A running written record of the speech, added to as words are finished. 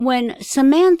When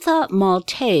Samantha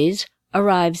Maltese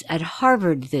arrives at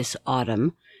Harvard this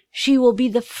autumn, she will be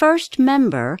the first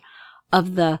member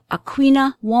of the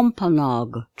Aquinnah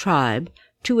Wampanoag tribe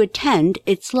to attend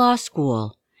its law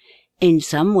school. In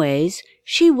some ways,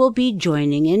 she will be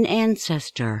joining an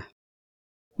ancestor.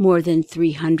 More than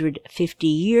 350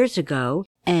 years ago,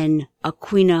 an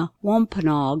Aquinnah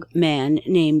Wampanoag man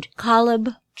named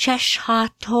Caleb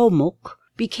Cheshatomuk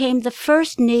became the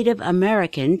first Native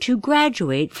American to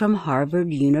graduate from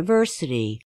Harvard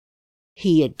University.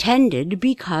 He attended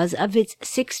because of its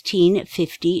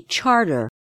 1650 charter,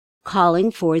 calling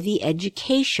for the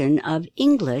education of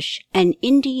English and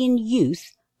Indian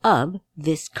youth of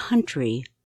this country.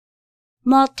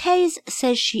 Maltese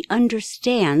says she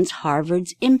understands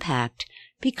Harvard's impact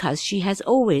because she has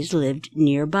always lived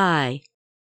nearby,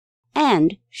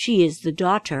 and she is the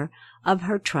daughter of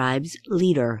her tribe's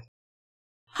leader.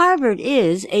 Harvard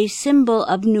is a symbol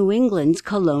of New England's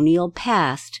colonial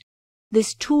past,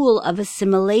 this tool of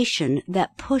assimilation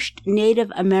that pushed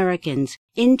Native Americans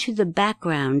into the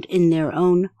background in their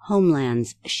own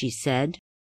homelands, she said.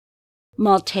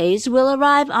 Maltese will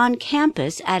arrive on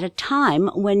campus at a time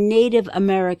when Native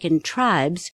American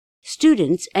tribes,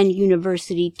 students, and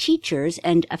university teachers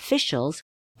and officials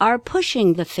are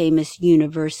pushing the famous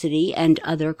university and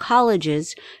other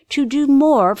colleges to do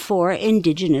more for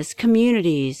indigenous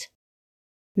communities.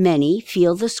 Many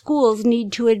feel the schools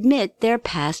need to admit their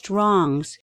past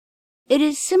wrongs. It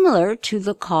is similar to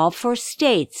the call for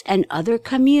states and other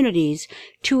communities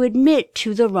to admit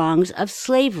to the wrongs of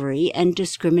slavery and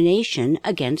discrimination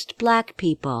against Black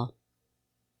people.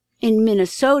 In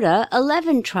Minnesota,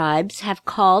 11 tribes have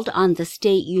called on the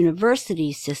state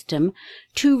university system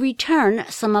to return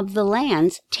some of the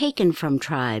lands taken from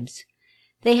tribes.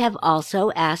 They have also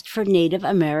asked for Native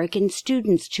American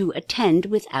students to attend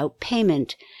without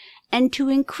payment, and to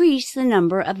increase the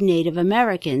number of Native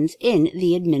Americans in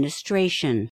the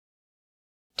administration.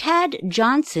 Tad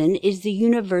Johnson is the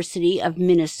University of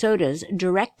Minnesota's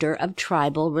Director of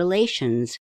Tribal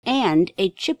Relations and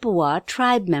a Chippewa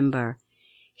tribe member.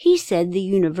 He said the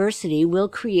university will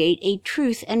create a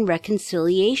truth and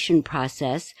reconciliation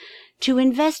process to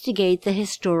investigate the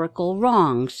historical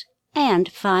wrongs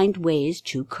and find ways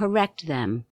to correct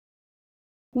them.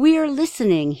 "We're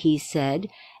listening," he said,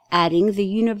 adding the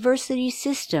university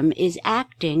system is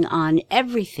acting on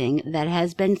everything that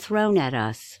has been thrown at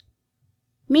us.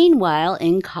 Meanwhile,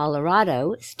 in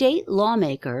Colorado, state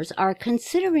lawmakers are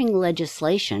considering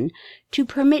legislation to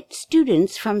permit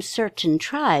students from certain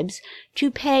tribes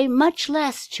to pay much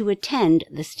less to attend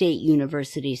the state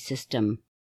university system.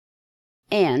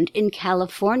 And in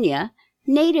California,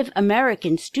 Native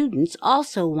American students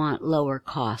also want lower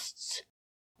costs.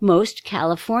 Most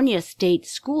California state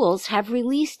schools have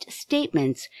released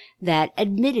statements that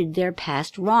admitted their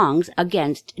past wrongs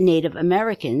against Native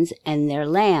Americans and their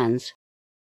lands.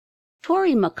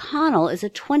 Tori McConnell is a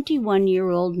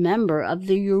 21-year-old member of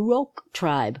the Yurok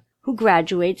tribe who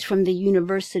graduates from the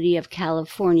University of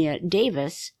California,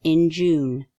 Davis, in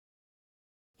June.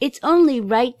 "It's only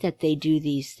right that they do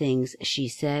these things," she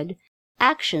said.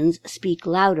 "Actions speak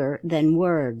louder than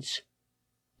words."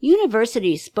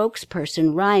 University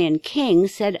spokesperson Ryan King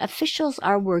said officials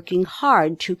are working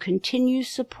hard to continue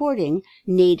supporting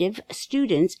Native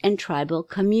students and tribal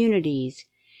communities.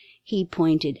 He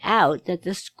pointed out that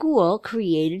the school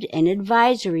created an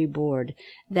advisory board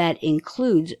that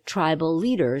includes tribal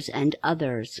leaders and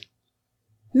others.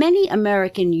 Many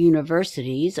American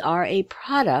universities are a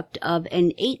product of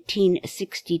an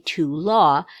 1862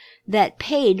 law that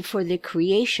paid for the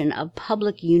creation of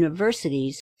public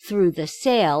universities through the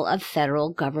sale of federal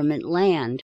government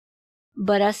land.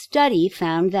 But a study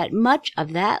found that much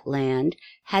of that land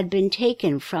had been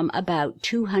taken from about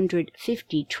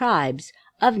 250 tribes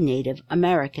of Native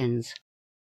Americans.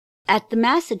 At the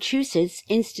Massachusetts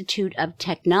Institute of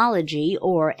Technology,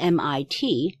 or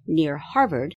MIT, near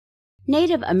Harvard,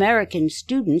 Native American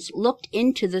students looked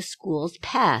into the school's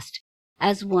past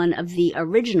as one of the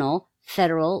original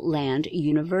federal land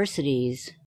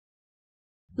universities.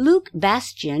 Luke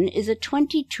Bastian is a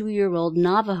 22-year-old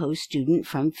Navajo student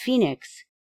from Phoenix.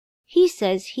 He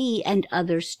says he and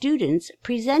other students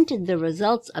presented the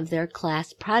results of their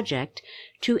class project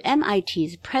to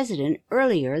MIT's president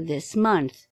earlier this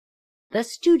month. The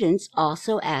students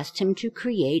also asked him to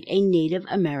create a Native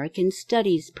American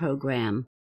Studies program.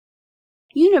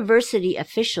 University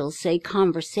officials say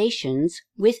conversations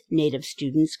with Native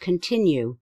students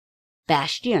continue.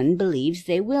 Bastian believes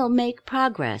they will make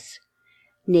progress.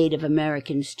 Native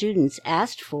American students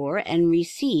asked for and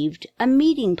received a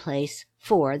meeting place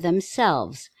for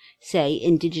themselves, say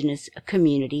Indigenous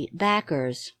community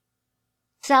backers.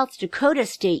 South Dakota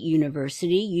State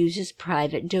University uses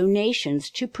private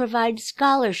donations to provide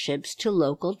scholarships to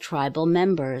local tribal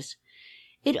members.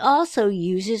 It also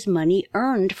uses money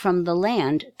earned from the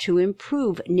land to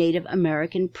improve Native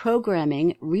American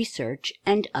programming, research,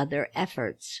 and other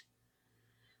efforts.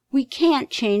 We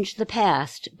can't change the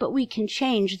past, but we can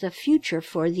change the future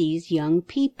for these young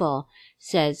people,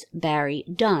 says Barry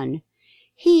Dunn.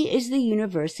 He is the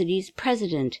university's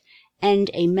president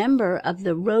and a member of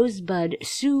the Rosebud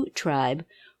Sioux tribe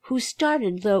who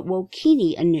started the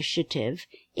Wokini Initiative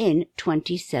in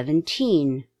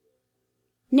 2017.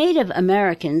 Native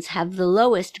Americans have the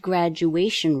lowest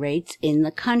graduation rates in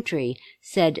the country,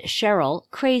 said Cheryl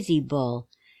Crazy Bull.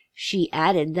 She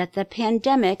added that the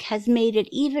pandemic has made it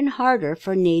even harder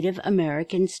for Native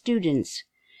American students.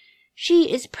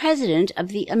 She is president of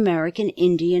the American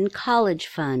Indian College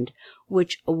Fund,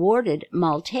 which awarded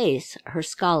Maltese her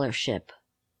scholarship.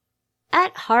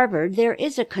 At Harvard, there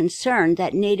is a concern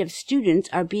that Native students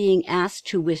are being asked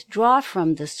to withdraw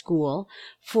from the school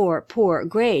for poor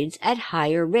grades at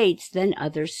higher rates than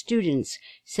other students,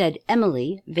 said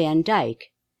Emily Van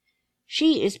Dyke.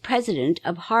 She is president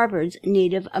of Harvard's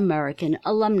Native American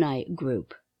Alumni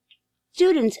Group.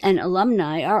 Students and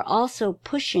alumni are also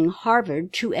pushing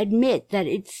Harvard to admit that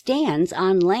it stands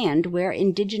on land where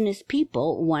indigenous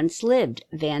people once lived,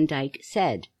 Van Dyke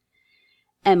said.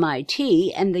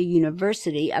 MIT and the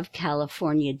University of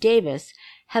California, Davis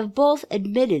have both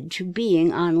admitted to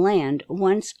being on land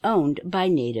once owned by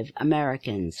Native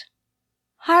Americans.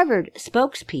 Harvard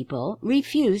spokespeople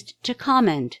refused to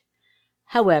comment.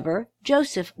 However,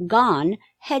 Joseph Gahn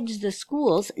heads the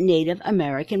school's Native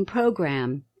American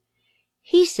program.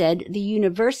 He said the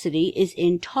university is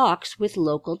in talks with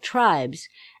local tribes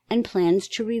and plans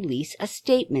to release a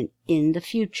statement in the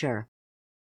future.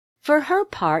 For her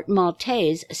part,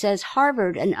 Maltese says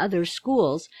Harvard and other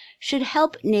schools should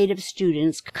help Native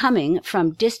students coming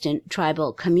from distant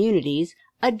tribal communities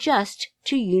adjust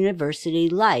to university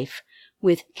life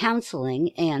with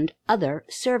counseling and other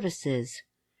services.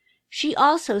 She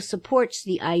also supports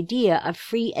the idea of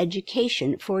free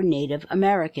education for Native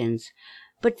Americans,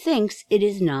 but thinks it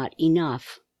is not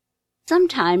enough.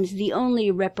 Sometimes the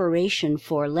only reparation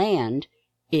for land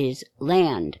is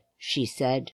land, she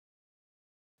said.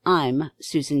 I'm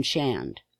Susan Shand.